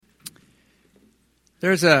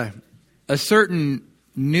There's a certain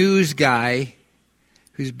news guy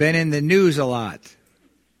who's been in the news a lot.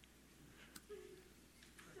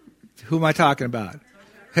 Who am I talking about?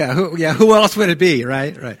 Who else would it be,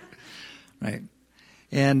 right?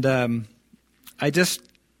 And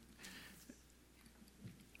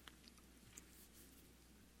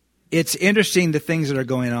it's interesting the things that are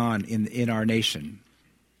going on in our nation.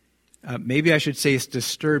 Maybe I should say it's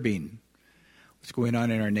disturbing what's going on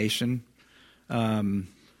in our nation. And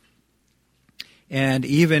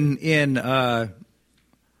even in a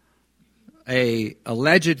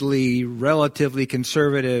allegedly relatively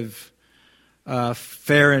conservative,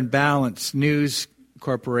 fair and balanced news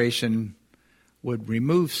corporation would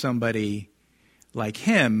remove somebody like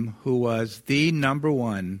him, who was the number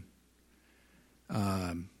one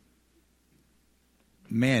man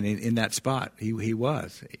in that spot. He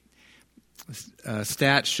was.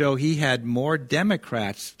 Stats show he had more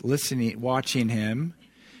Democrats watching him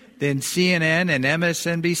than CNN and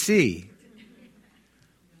MSNBC.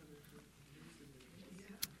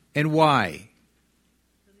 And why?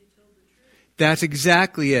 That's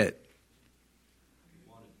exactly it.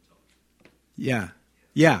 Yeah,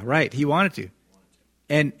 right. He wanted to.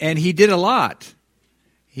 And he did a lot.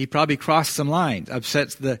 He probably crossed some lines,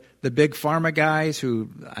 upsets the big pharma guys who,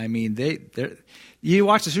 I mean, you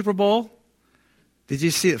watch the Super Bowl? Did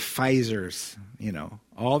you see it? Pfizer's,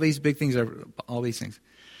 all these big things all these things.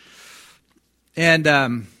 And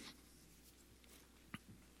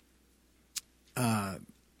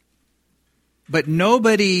but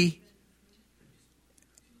nobody,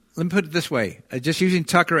 let me put it this way, just using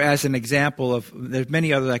Tucker as an example of, there's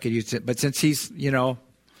many others I could use it, but since he's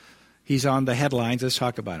on the headlines, let's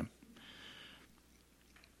talk about him.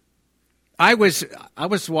 I was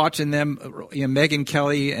watching them, Megyn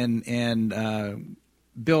Kelly and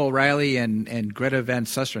Bill O'Reilly and Greta Van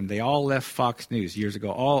Susteren. They all left Fox News years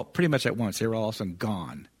ago, all pretty much at once. They were all of a sudden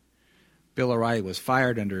gone. Bill O'Reilly was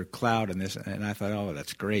fired under cloud and this, and I thought, oh,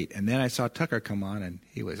 that's great. And then I saw Tucker come on, and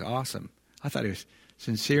he was awesome. I thought he was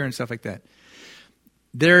sincere and stuff like that.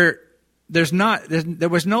 There was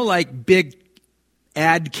no like big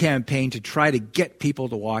ad campaign to try to get people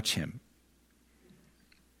to watch him.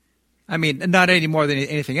 I mean, not any more than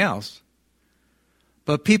anything else.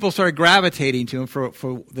 But people started gravitating to him for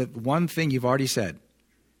the one thing you've already said.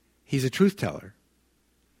 He's a truth teller.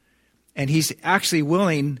 And he's actually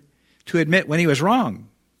willing to admit when he was wrong.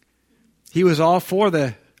 He was all for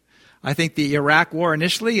the Iraq war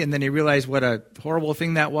initially, and then he realized what a horrible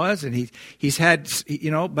thing that was, and he's had,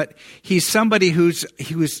 but he's somebody who's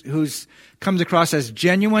comes across as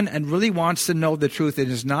genuine and really wants to know the truth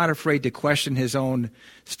and is not afraid to question his own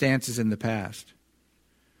stances in the past.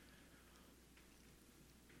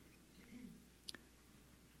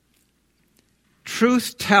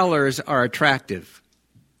 Truth tellers are attractive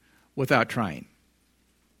without trying.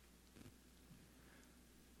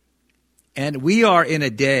 And we are in a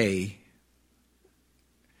day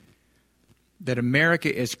that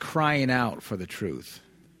America is crying out for the truth.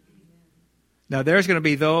 Now, there's going to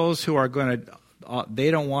be those who are going to,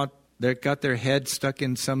 they've got their head stuck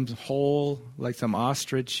in some hole like some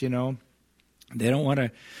ostrich, They don't want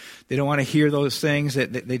to hear those things.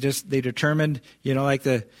 They determined, like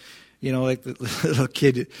the little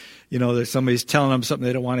kid, that somebody's telling them something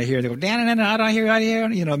they don't want to hear. They go, no, I don't hear,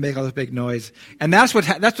 make all this big noise. And that's what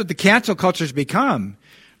the cancel culture's become,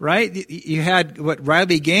 right? You had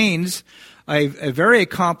Riley Gaines, a very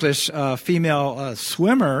accomplished female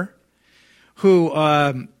swimmer, who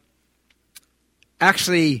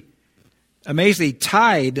actually amazingly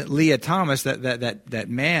tied Leah Thomas, that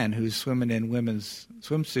man who's swimming in women's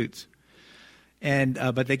swimsuits. And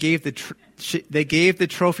but they gave the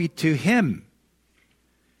trophy to him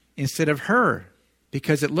instead of her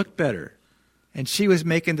because it looked better. And she was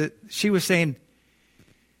saying,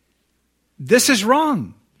 this is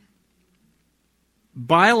wrong.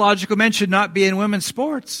 Biological men should not be in women's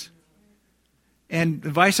sports, and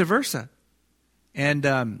vice versa.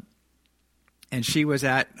 And she was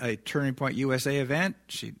at a Turning Point USA event.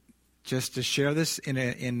 She just to share this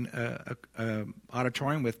in a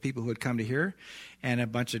auditorium with people who had come to hear, and a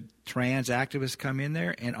bunch of trans activists come in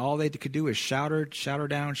there, and all they could do is shout her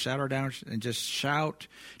down, and just shout,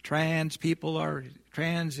 trans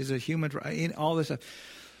is a human, all this stuff.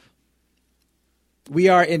 We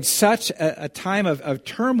are in such a time of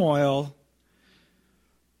turmoil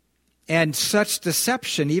and such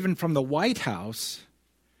deception, even from the White House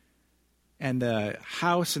and the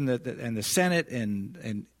House and the Senate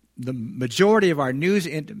and the majority of our news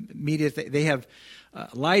media. They have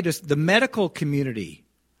lied to us. The medical community.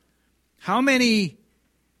 How many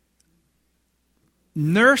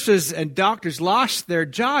nurses and doctors lost their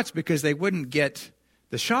jobs because they wouldn't get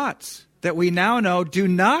the shots that we now know do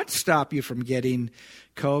not stop you from getting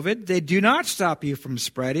COVID. They do not stop you from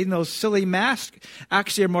spreading. Those silly masks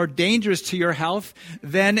actually are more dangerous to your health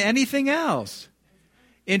than anything else.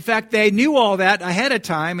 In fact, they knew all that ahead of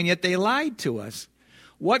time, and yet they lied to us.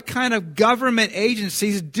 What kind of government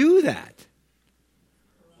agencies do that?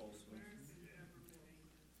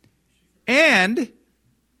 And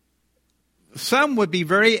some would be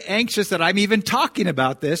very anxious that I'm even talking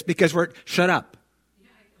about this because shut up.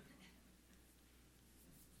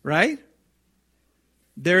 Right?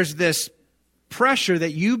 There's this pressure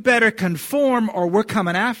that you better conform or we're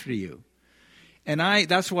coming after you. And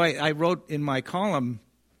that's why I wrote in my column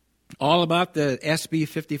all about the SB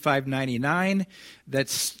 5599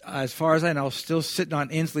 that's, as far as I know, still sitting on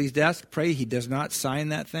Inslee's desk. Pray he does not sign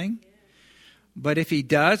that thing. But if he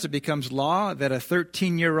does, it becomes law that a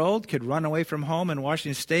 13-year-old could run away from home in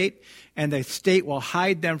Washington State, and the state will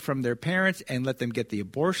hide them from their parents and let them get the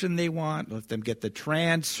abortion they want, let them get the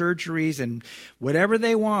trans surgeries and whatever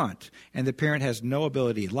they want, and the parent has no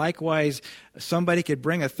ability. Likewise, somebody could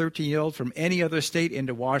bring a 13-year-old from any other state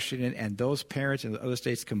into Washington, and those parents in the other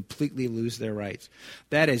states completely lose their rights.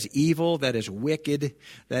 That is evil, that is wicked,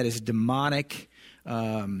 that is demonic,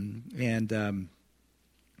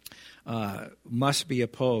 must be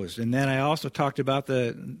opposed. And then I also talked about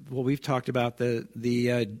the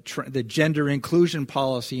gender inclusion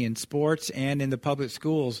policy in sports and in the public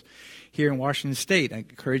schools here in Washington State. I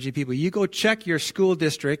encourage you people, you go check your school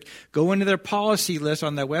district, go into their policy list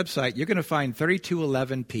on their website. You're going to find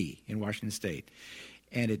 3211P in Washington State.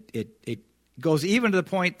 And it goes even to the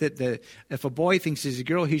point that if a boy thinks he's a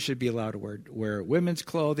girl, he should be allowed to wear women's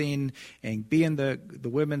clothing and be in the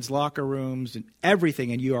women's locker rooms and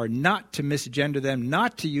everything. And you are not to misgender them,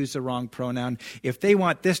 not to use the wrong pronoun. If they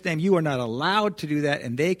want this name, you are not allowed to do that.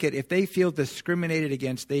 And if they feel discriminated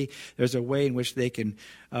against, there's a way in which they can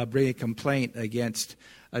bring a complaint against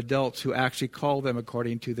adults who actually call them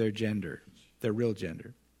according to their gender, their real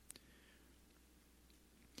gender.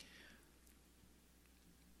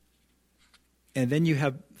 And then you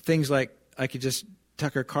have things like,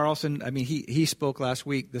 Tucker Carlson, I mean, he spoke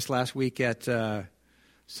this last week at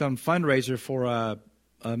some fundraiser for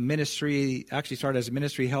a ministry, actually started as a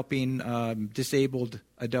ministry helping disabled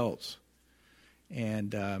adults.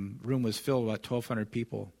 And room was filled with about 1,200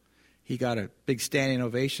 people. He got a big standing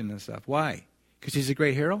ovation and stuff. Why? Because he's a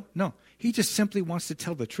great hero? No. He just simply wants to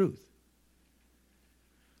tell the truth.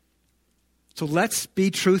 So let's be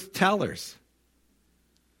truth tellers.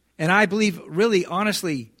 And I believe, really,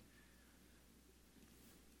 honestly,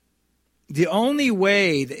 the only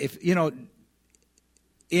way, that if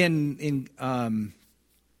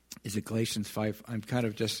is it Galatians 5? I'm kind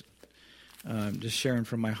of just sharing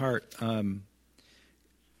from my heart.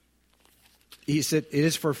 He said, "It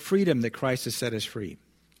is for freedom that Christ has set us free."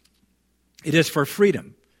 It is for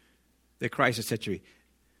freedom that Christ has set you free.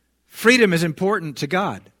 Freedom is important to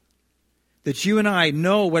God. That you and I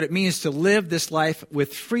know what it means to live this life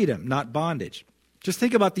with freedom, not bondage. Just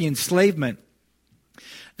think about the enslavement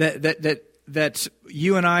that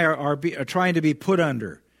you and I are trying to be put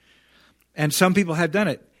under. And some people have done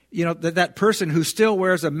it. You know, that person who still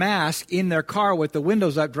wears a mask in their car with the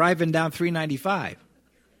windows up driving down 395.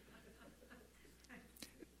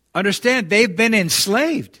 Understand, they've been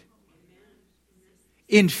enslaved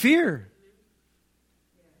in fear.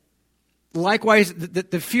 Likewise,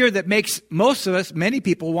 the fear that makes most of us, many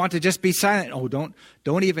people, want to just be silent. Oh, don't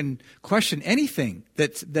even question anything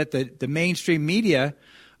that the mainstream media,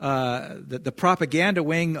 the propaganda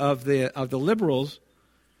wing of the liberals,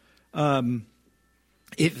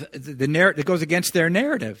 it goes against their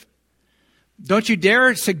narrative. Don't you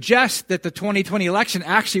dare suggest that the 2020 election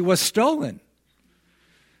actually was stolen,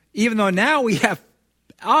 even though now we have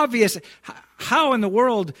obvious. How in the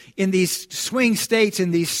world, in these swing states,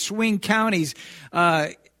 in these swing counties,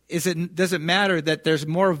 does it matter that there's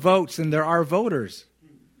more votes than there are voters?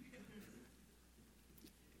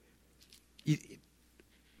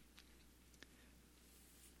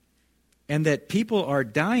 And that people are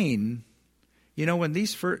dying. You know, when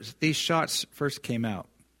these shots first came out,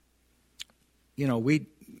 you know,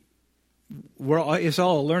 it's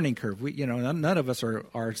all a learning curve. None of us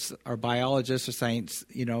are biologists or science.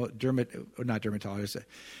 You know, not dermatologists.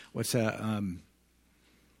 What's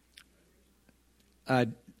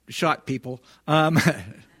shot people,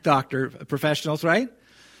 doctor professionals, right?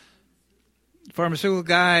 Pharmaceutical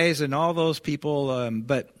guys and all those people.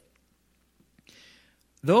 But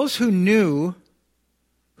those who knew,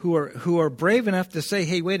 who are brave enough to say,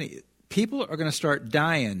 "Hey, wait, people are going to start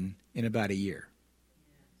dying in about a year."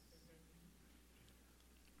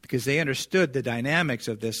 because they understood the dynamics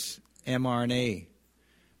of this mRNA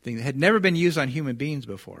thing that had never been used on human beings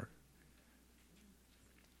before.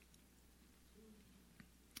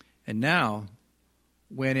 And now,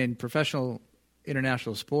 when in professional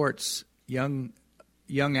international sports, young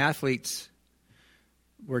athletes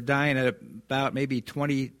were dying at about maybe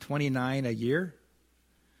 29 a year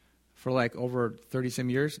for like over 30-some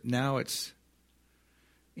years. Now it's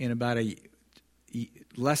in about a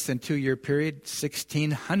less than 2-year period,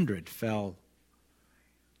 1,600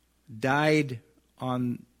 died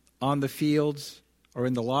on the fields or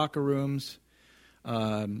in the locker rooms,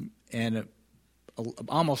 and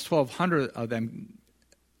almost 1,200 of them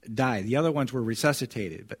died. The other ones were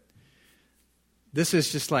resuscitated. But this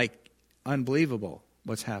is just like unbelievable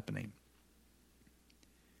what's happening.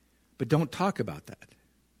 But don't talk about that,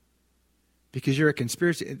 because you're a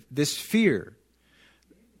conspiracy. This fear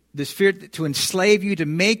to enslave you, to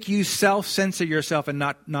make you self-censor yourself and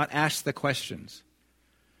not ask the questions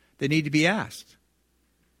that need to be asked.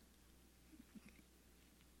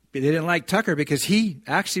 But they didn't like Tucker because he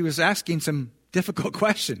actually was asking some difficult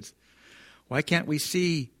questions. Why can't we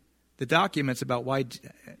see the documents about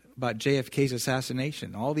JFK's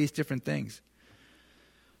assassination? All these different things.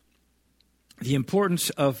 The importance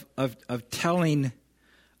of telling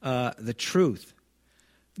the truth.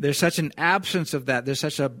 There's such an absence of that. There's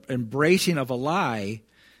such an embracing of a lie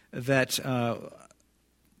that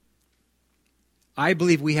I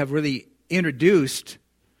believe we have really introduced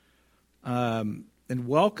and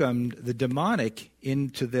welcomed the demonic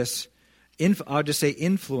into this, I'll just say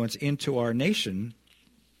influence into our nation.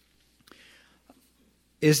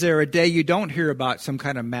 Is there a day you don't hear about some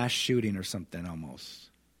kind of mass shooting or something almost?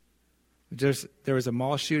 There was a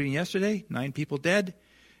mall shooting yesterday, 9 people dead.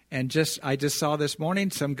 And I just saw this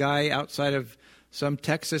morning some guy outside of some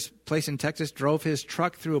place in Texas drove his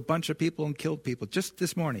truck through a bunch of people and killed people just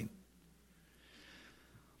this morning.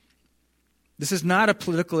 This is not a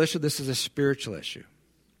political issue. This is a spiritual issue.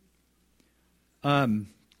 The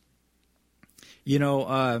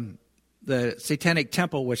Satanic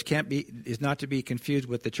Temple, which is not to be confused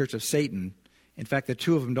with the Church of Satan. In fact, the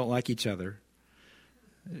two of them don't like each other.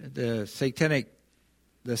 The Satanic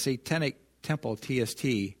Temple, TST,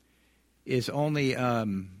 is only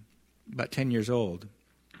about 10 years old.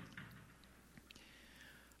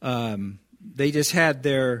 They just had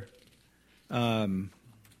their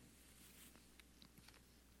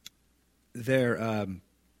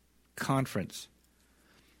conference.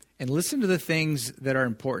 And listen to the things that are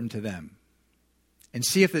important to them. And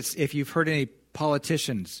see if you've heard any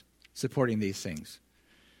politicians supporting these things.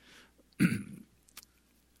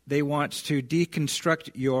 They want to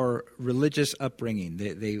deconstruct your religious upbringing.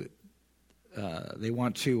 They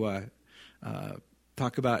want to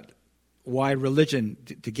talk about why religion,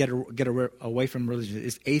 to get away from religion,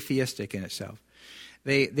 is atheistic in itself.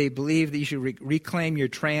 They believe that you should reclaim your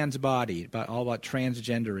trans body, all about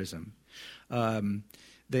transgenderism.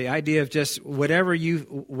 The idea of just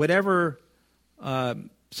whatever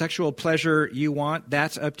sexual pleasure you want,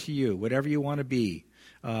 that's up to you. Whatever you want to be,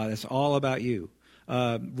 that's all about you.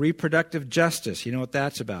 Reproductive justice, you know what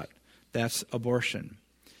that's about? That's abortion.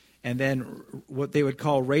 And then what they would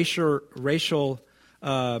call racial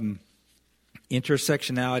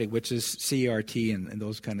intersectionality, which is CRT and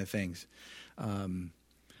those kind of things.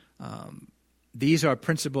 These are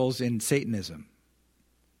principles in Satanism.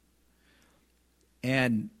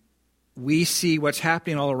 And we see what's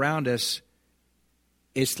happening all around us.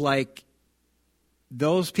 It's like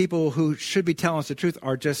those people who should be telling us the truth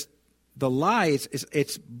are just the lie.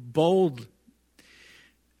 It's bold.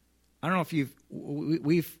 I don't know if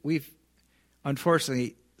we've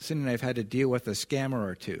unfortunately, Cindy and I have had to deal with a scammer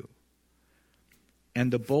or two.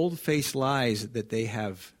 And the bold-faced lies that they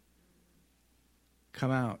have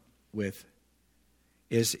come out with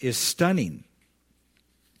is stunning.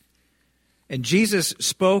 And Jesus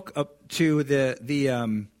spoke up to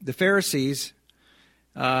the Pharisees.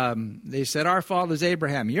 They said, "Our father is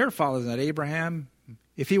Abraham." Your father is not Abraham.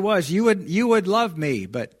 If he was, you would love me.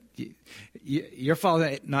 But your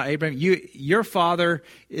father, not Abraham. Your father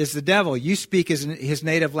is the devil. You speak his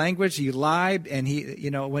native language. You lie, and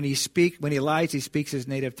when he lies, he speaks his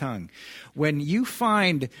native tongue. When you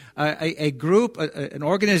find a group, an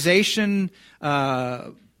organization,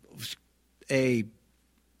 I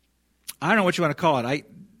don't know what you want to call it,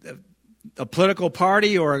 a political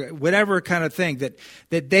party or whatever kind of thing, that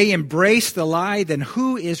they embrace the lie, then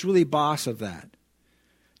who is really boss of that?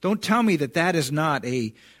 Don't tell me that is not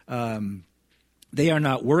they are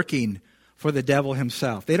not working for the devil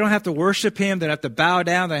himself. They don't have to worship him. They don't have to bow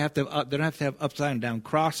down. They don't have to have upside down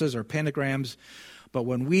crosses or pentagrams. But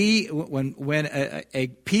when a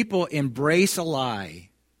people embrace a lie,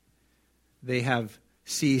 they have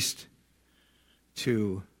ceased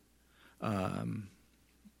to, that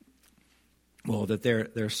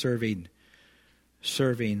they're serving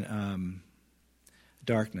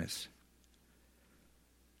darkness.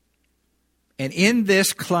 And in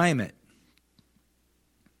this climate,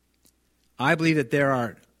 I believe that there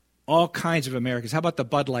are all kinds of Americans. How about the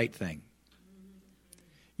Bud Light thing?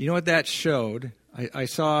 You know what that showed? I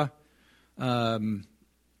saw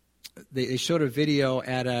they showed a video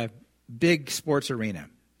at a big sports arena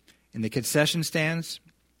in the concession stands.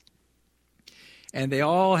 And they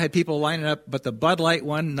all had people lining up, but the Bud Light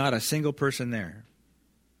one, not a single person there.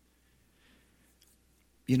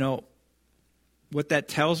 You know, what that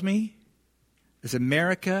tells me is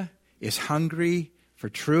America is hungry for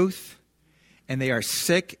truth, and they are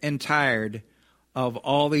sick and tired of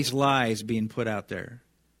all these lies being put out there.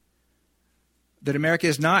 That America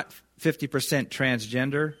is not 50%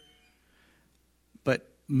 transgender, but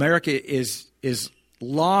America is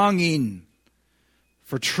longing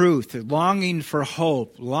for truth, longing for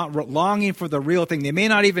hope, longing for the real thing. They may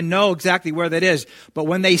not even know exactly where that is, but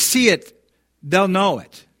when they see it, they'll know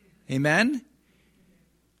it. Amen?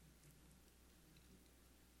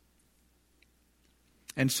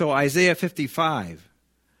 And so Isaiah 55,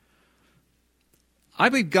 I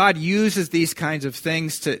believe God uses these kinds of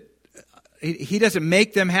things to, He doesn't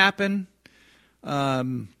make them happen.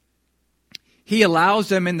 He allows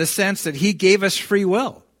them in the sense that He gave us free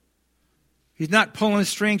will. He's not pulling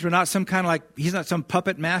strings. We're not some kind of He's not some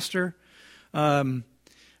puppet master. When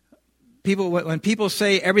people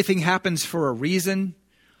say everything happens for a reason,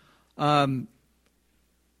 I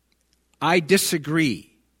disagree.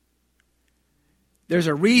 There's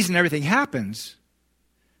a reason everything happens.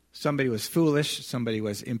 Somebody was foolish. Somebody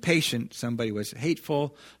was impatient. Somebody was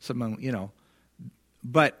hateful. Someone,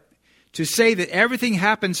 But to say that everything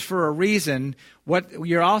happens for a reason, what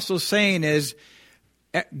you're also saying is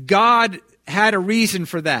God had a reason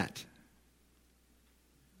for that.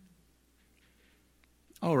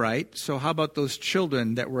 All right, so how about those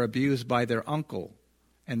children that were abused by their uncle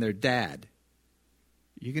and their dad?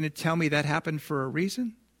 You going to tell me that happened for a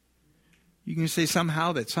reason? You can say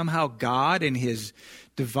somehow God in His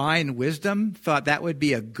divine wisdom thought that would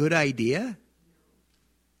be a good idea?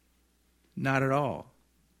 Not at all.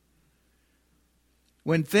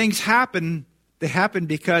 When things happen, they happen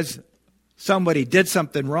because somebody did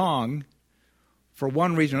something wrong for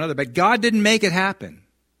one reason or another. But God didn't make it happen.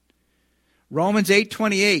 Romans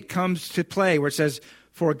 8:28 comes to play where it says,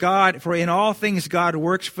 For in all things God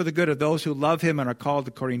works for the good of those who love Him and are called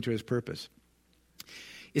according to His purpose.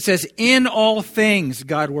 It says, in all things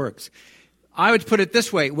God works. I would put it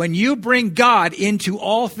this way. When you bring God into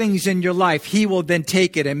all things in your life, He will then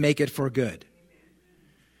take it and make it for good.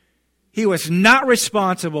 He was not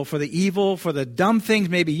responsible for the evil, for the dumb things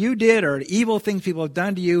maybe you did or evil things people have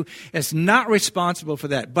done to you. It's not responsible for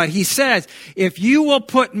that. But He says, if you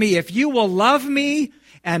will love me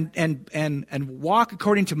and walk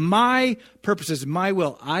according to my purposes, my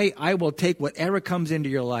will, I will take whatever comes into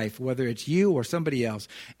your life, whether it's you or somebody else,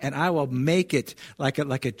 and I will make it like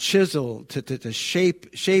a chisel to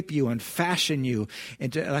shape you and fashion you,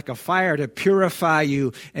 and like a fire to purify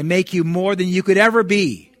you and make you more than you could ever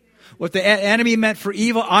be. What the enemy meant for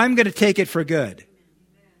evil, I'm going to take it for good.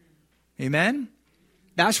 Amen?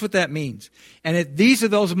 That's what that means. And these are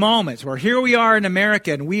those moments where here we are in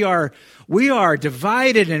America and we are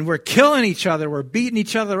divided and we're killing each other. We're beating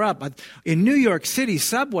each other up. In New York City,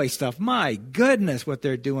 subway stuff, my goodness, what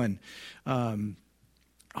they're doing. In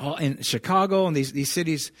Chicago and these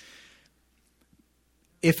cities.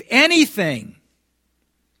 If anything,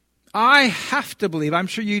 I have to believe, I'm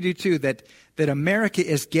sure you do too, that America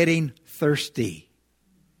is getting thirsty.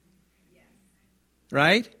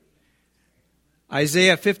 Right?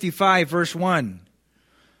 Isaiah 55, verse 1.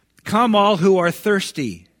 Come all who are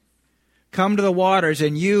thirsty. Come to the waters,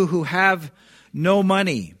 and you who have no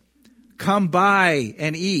money. Come buy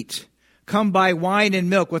and eat. Come buy wine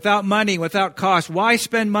and milk without money, without cost. Why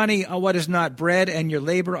spend money on what is not bread and your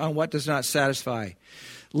labor on what does not satisfy?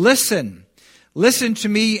 Listen to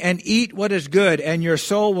me and eat what is good, and your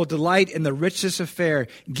soul will delight in the richness of fare.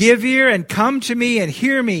 Give ear and come to me and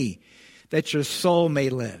hear me, that your soul may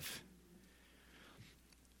live.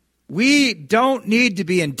 We don't need to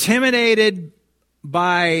be intimidated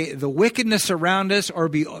by the wickedness around us or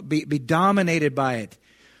be dominated by it.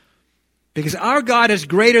 Because our God is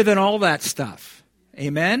greater than all that stuff.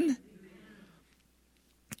 Amen?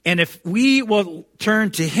 And if we will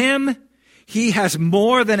turn to Him, He has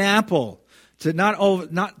more than ample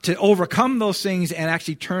to overcome those things and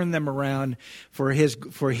actually turn them around for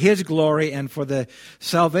his glory and for the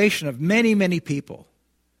salvation of many, many people.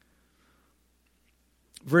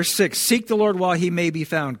 Verse 6, seek the Lord while he may be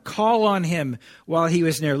found. Call on him while he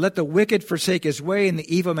is near. Let the wicked forsake his way and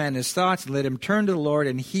the evil man his thoughts. Let him turn to the Lord,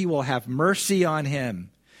 and he will have mercy on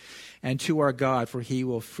him, and to our God, for he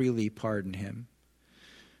will freely pardon him.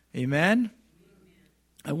 Amen?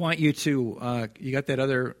 I want you to, you got that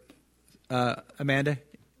other, Amanda?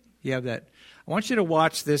 You have that? I want you to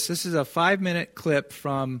watch this. This is a 5-minute clip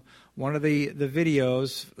from one of the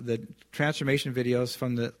videos, the transformation videos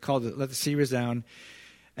called Let the Sea Resound.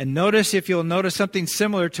 And notice, if you'll notice something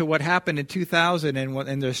similar to what happened in 2000 and what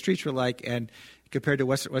the streets were like, and compared to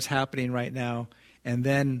what's happening right now, and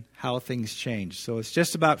then how things change. So it's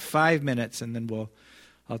just about 5 minutes, and then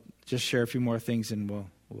I'll just share a few more things, and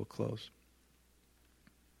we'll close.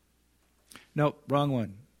 Nope, wrong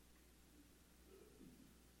one.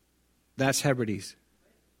 That's Hebrides.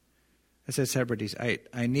 That says Hebrides.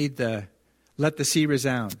 I need the Let the Sea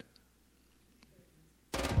Resound.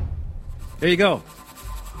 There you go.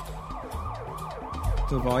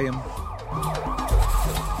 The volume.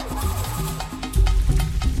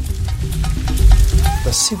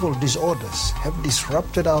 The civil disorders have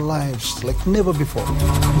disrupted our lives like never before.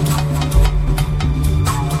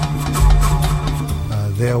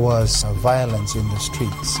 There was violence in the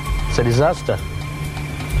streets. It's a disaster.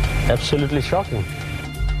 Absolutely shocking.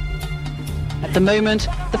 At the moment,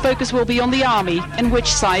 the focus will be on the army and which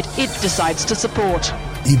side it decides to support.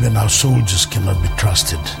 Even our soldiers cannot be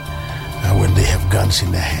trusted when they have guns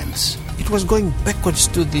in their hands. It was going backwards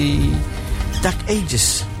to the Dark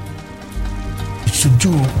Ages. It's to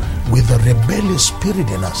do with the rebellious spirit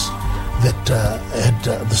in us that had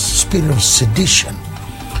the spirit of sedition,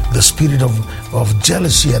 the spirit of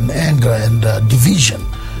jealousy and anger and division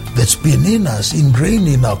that's been in us, ingrained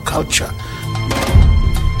in our culture.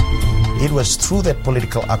 It was through that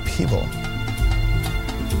political upheaval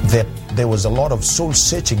that there was a lot of soul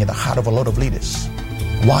searching in the heart of a lot of leaders.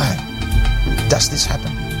 Why does this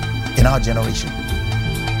happen in our generation?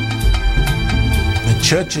 The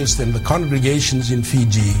churches and the congregations in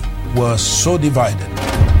Fiji were so divided.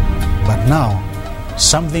 But now,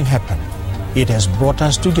 something happened. It has brought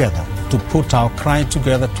us together to put our cry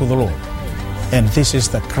together to the Lord. And this is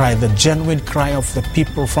the cry, the genuine cry of the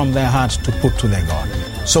people from their hearts to put to their God.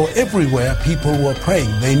 So everywhere people were praying.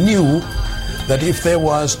 They knew that if there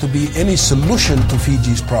was to be any solution to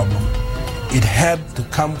Fiji's problem, it had to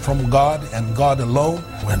come from God and God alone.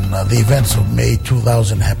 When the events of May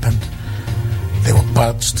 2000 happened, there were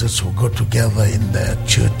pastors who got together in their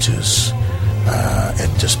churches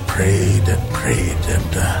and just prayed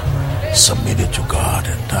and submitted to God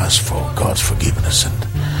and asked for God's forgiveness and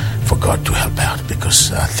for God to help out,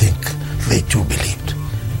 because I think they too believed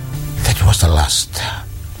that was the last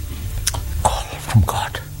call from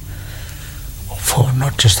God for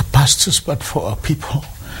not just the pastors but for our people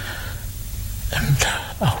and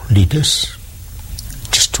our leaders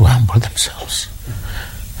just to humble themselves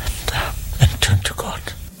and turn to God.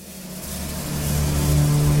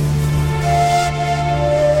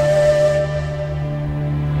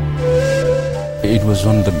 It was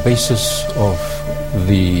on the basis of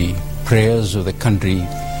the prayers of the country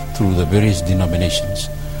through the various denominations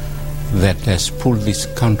that has pulled this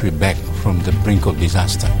country back from the brink of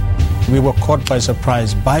disaster. We were caught by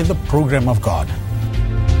surprise by the program of God.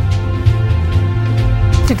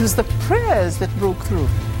 It was the prayers that broke through.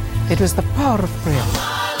 It was the power of prayer.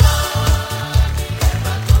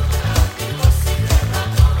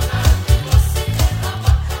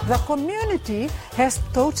 The community has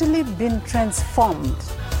totally been transformed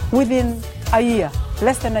within a year,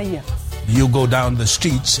 less than a year. You go down the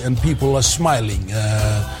streets and people are smiling.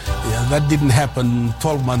 That didn't happen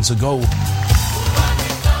 12 months ago.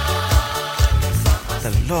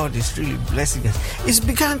 The Lord is really blessing us. It's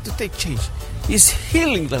begun to take change. He's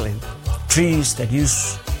healing the land. Trees that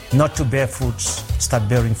used not to bear fruits start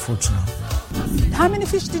bearing fruits now. How many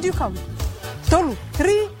fish did you count? Total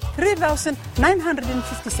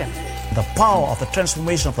 3,957. The power of the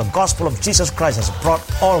transformation of the gospel of Jesus Christ has brought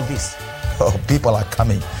all this. Oh, people are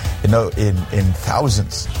coming, in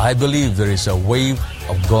thousands. I believe there is a wave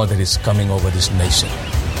of God that is coming over this nation.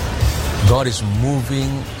 God is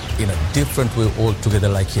moving in a different way altogether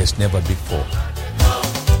like he has never before.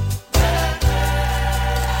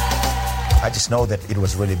 I just know that it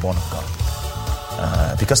was really born of God.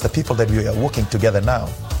 Because the people that we are working together now,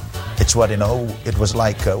 it's what, it was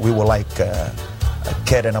like, we were like a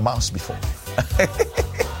cat and a mouse before.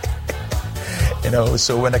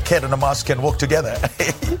 So when a cat and a mouse can walk together,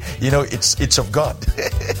 it's of God.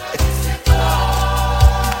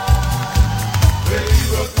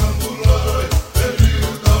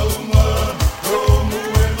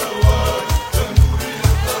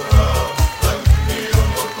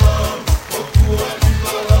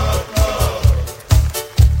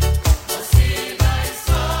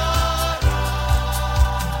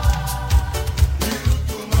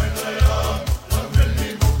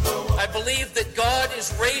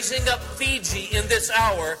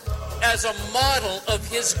 As a model of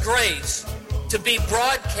His grace to be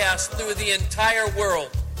broadcast through the entire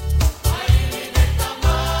world.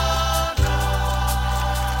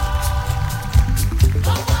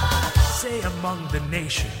 Say among the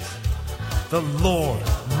nations, the Lord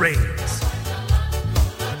reigns.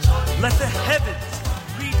 Let the heavens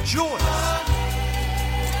rejoice.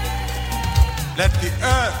 Let the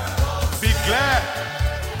earth be glad.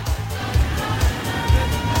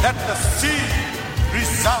 Let the sea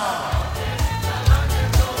resound.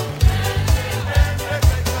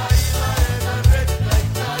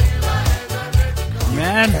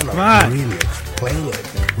 Man, come on. Really explain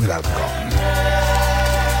it without God.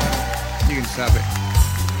 You can stop it.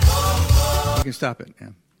 You can stop it. Yeah.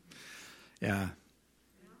 Yeah.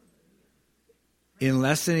 In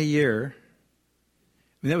less than a year,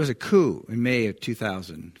 that was a coup in May of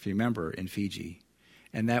 2000, if you remember, in Fiji.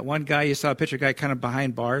 And that one guy, you saw a picture, guy kind of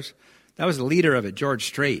behind bars, that was the leader of it, George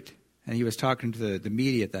Strait. And he was talking to the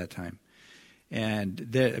media at that time. And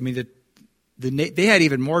they had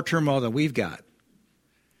even more turmoil than we've got.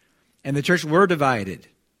 And the church were divided.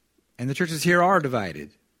 And the churches here are divided.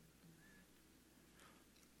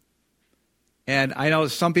 And I know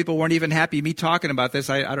some people weren't even happy me talking about this.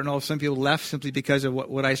 I don't know if some people left simply because of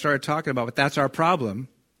what I started talking about, but that's our problem.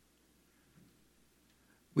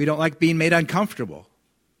 We don't like being made uncomfortable.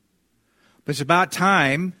 But it's about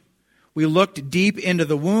time we looked deep into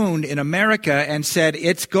the wound in America and said,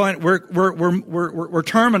 we're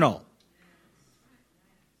terminal.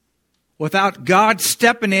 Without God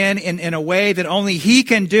stepping in a way that only He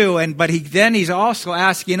can do, but He's also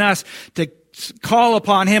asking us to call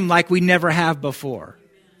upon Him like we never have before.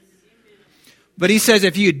 But He says,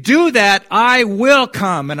 if you do that, I will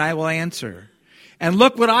come and I will answer. And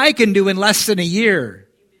look what I can do in less than a year.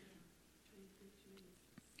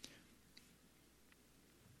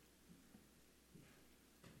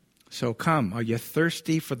 So come, are you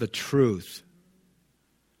thirsty for the truth?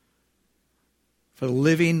 For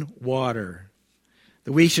living water,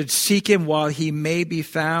 that we should seek Him while He may be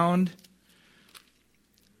found.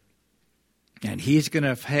 And He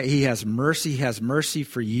has mercy. He has mercy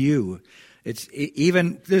for you. It's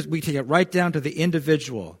even we take it right down to the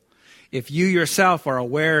individual. If you yourself are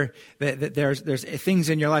aware that there's things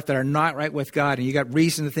in your life that are not right with God, and you got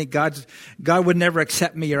reason to think God would never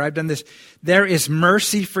accept me, or I've done this, there is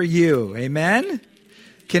mercy for you. Amen.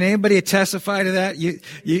 Can anybody testify to that? You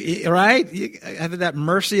right? I have that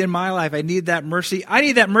mercy in my life. I need that mercy. I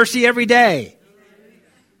need that mercy every day.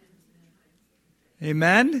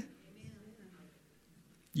 Amen?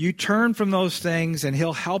 You turn from those things, and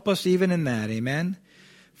He'll help us even in that. Amen?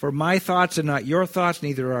 For my thoughts are not your thoughts,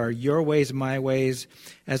 neither are your ways my ways.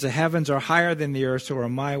 As the heavens are higher than the earth, so are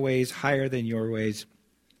my ways higher than your ways,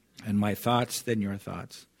 and my thoughts than your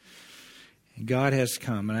thoughts. And God has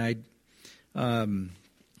come, and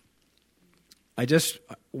I just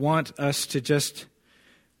want us to just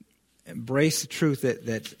embrace the truth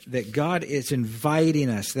that God is inviting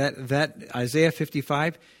us. That Isaiah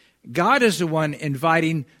 55, God is the one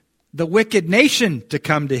inviting the wicked nation to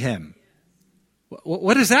come to Him.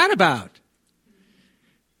 What is that about?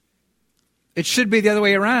 It should be the other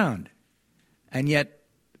way around. And yet,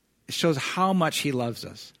 it shows how much He loves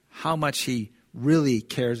us, how much He really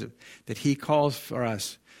cares, that He calls for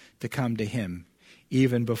us to come to Him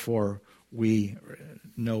even before we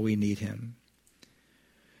know we need Him.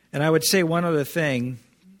 And I would say one other thing,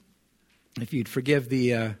 if you'd forgive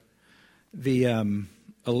the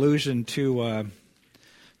allusion to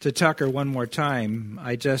Tucker one more time.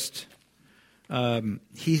 I just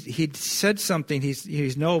he said something.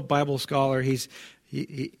 He's no Bible scholar. He's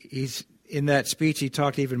in that speech. He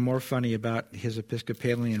talked even more funny about his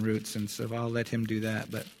Episcopalian roots, and so I'll let him do that.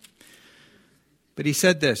 But he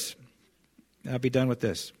said this. I'll be done with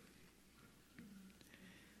this.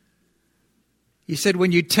 He said,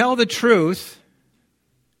 when you tell the truth,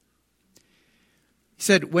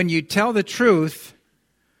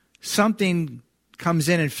 something comes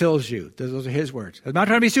in and fills you. Those are his words. I'm not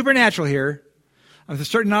trying to be supernatural here. I'm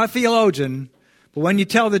certainly not a theologian. But when you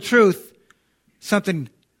tell the truth, something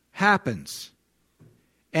happens.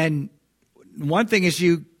 And one thing is I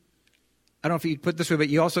don't know if you put it this way, but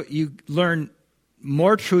you learn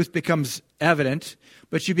more truth becomes evident,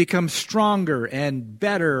 but you become stronger and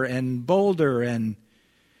better and bolder and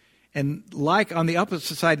like on the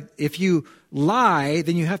opposite side, if you lie,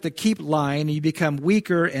 then you have to keep lying and you become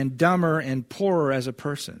weaker and dumber and poorer as a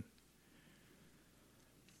person.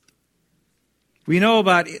 We know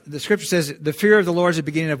about, the scripture says, the fear of the Lord is the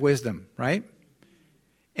beginning of wisdom, right?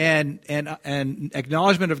 And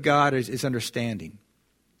acknowledgement of God is understanding.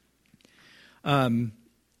 In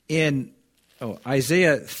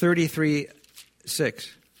Isaiah 33:6,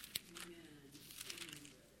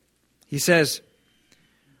 he says,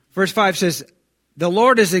 verse 5 says, the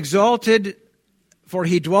Lord is exalted, for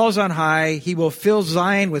he dwells on high. He will fill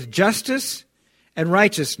Zion with justice and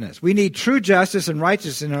righteousness. We need true justice and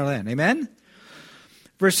righteousness in our land. Amen?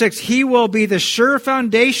 Verse 6, he will be the sure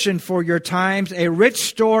foundation for your times, a rich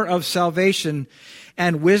store of salvation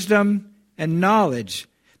and wisdom and knowledge.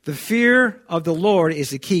 The fear of the Lord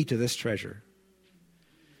is the key to this treasure.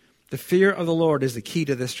 The fear of the Lord is the key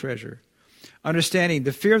to this treasure. Understanding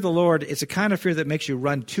the fear of the Lord is a kind of fear that makes you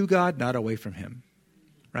run to God, not away from Him.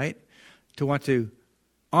 Right? To want to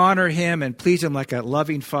honor Him and please Him like a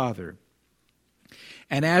loving Father.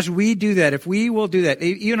 And as we do that, if we will do that,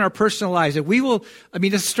 even our personal lives, if we will,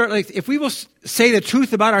 if we will say the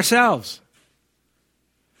truth about ourselves,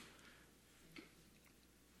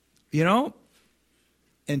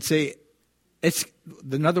 and say,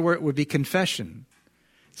 another word would be confession.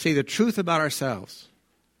 Say the truth about ourselves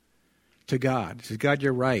to God. Say, God,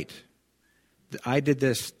 you're right. I did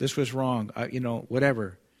this. This was wrong.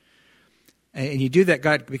 Whatever. And you do that,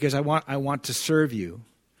 God, because I want to serve you.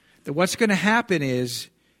 That what's going to happen is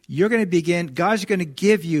God's going to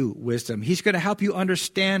give you wisdom. He's going to help you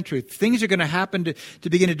understand truth. Things are going to happen to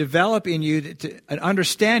begin to develop in you an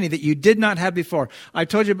understanding that you did not have before. I've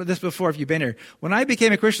told you about this before if you've been here. When I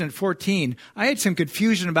became a Christian at 14, I had some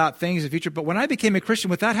confusion about things in the future. But when I became a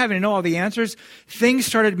Christian without having to know all the answers, things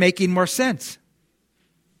started making more sense.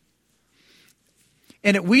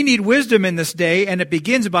 And we need wisdom in this day, and it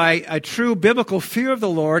begins by a true biblical fear of the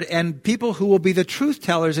Lord and people who will be the truth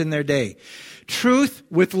tellers in their day. Truth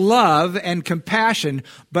with love and compassion,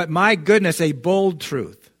 but my goodness, a bold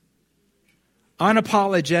truth.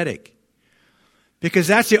 Unapologetic. Because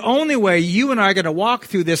that's the only way you and I are going to walk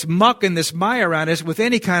through this muck and this mire around us with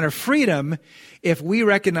any kind of freedom if we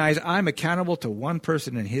recognize I'm accountable to one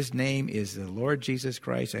person and His name is the Lord Jesus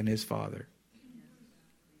Christ and His Father.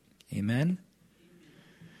 Amen?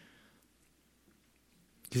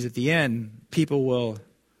 Because at the end, people will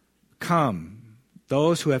come.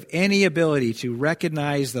 Those who have any ability to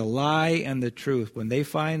recognize the lie and the truth, when they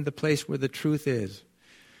find the place where the truth is,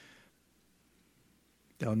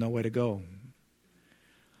 they'll know where to go.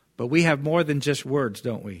 But we have more than just words,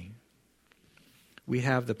 don't we? We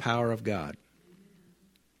have the power of God.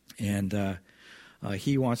 And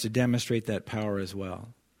He wants to demonstrate that power as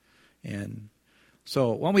well. And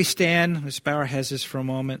so when we stand, let's bow our heads for a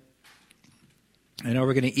moment. I know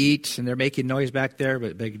we're going to eat, and they're making noise back there,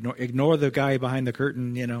 but ignore the guy behind the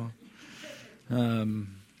curtain,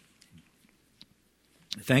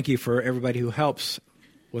 Thank you for everybody who helps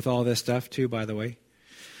with all this stuff, too, by the way.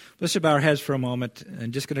 Let's just bow our heads for a moment,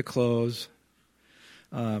 and just going to close.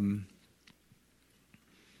 But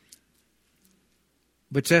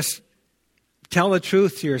just tell the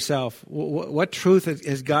truth to yourself. What truth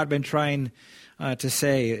has God been trying to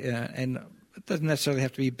say? And it doesn't necessarily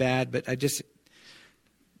have to be bad, but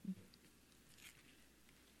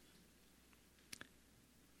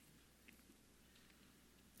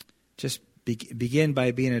Just begin by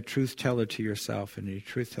being a truth teller to yourself and a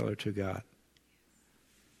truth teller to God.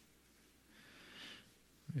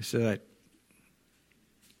 So that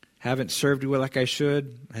I haven't served you like I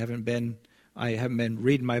should. I haven't been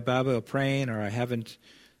reading my Bible or praying,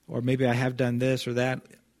 or maybe I have done this or that.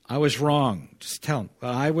 I was wrong. Just tell them,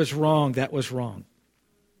 I was wrong. That was wrong.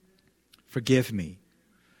 Forgive me.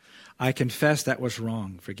 I confess that was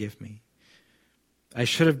wrong. Forgive me. I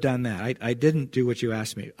should have done that. I didn't do what you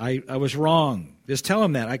asked me. I was wrong. Just tell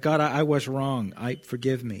him that. I was wrong.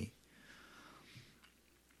 Forgive me.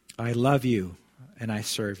 I love you and I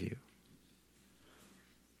serve you.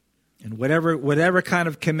 And whatever kind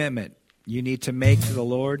of commitment you need to make to the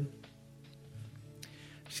Lord,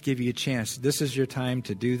 just give you a chance. This is your time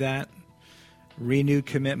to do that. Renewed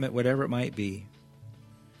commitment, whatever it might be.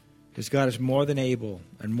 Because God is more than able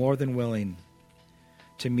and more than willing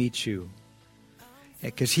to meet you.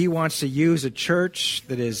 Because He wants to use a church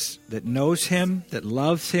that knows Him, that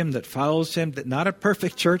loves Him, that follows Him, that not a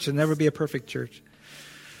perfect church, there'll never be a perfect church,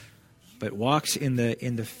 but walks in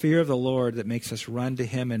the fear of the Lord that makes us run to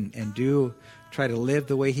Him and try to live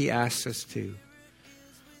the way He asks us to.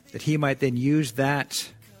 That He might then use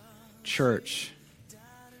that church,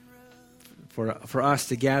 for us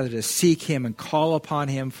to gather to seek Him and call upon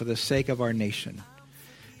Him for the sake of our nation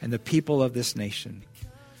and the people of this nation,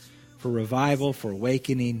 for revival, for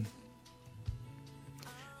awakening,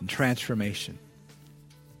 and transformation.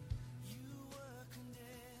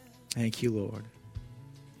 Thank you, Lord.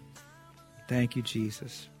 Thank you,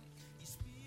 Jesus.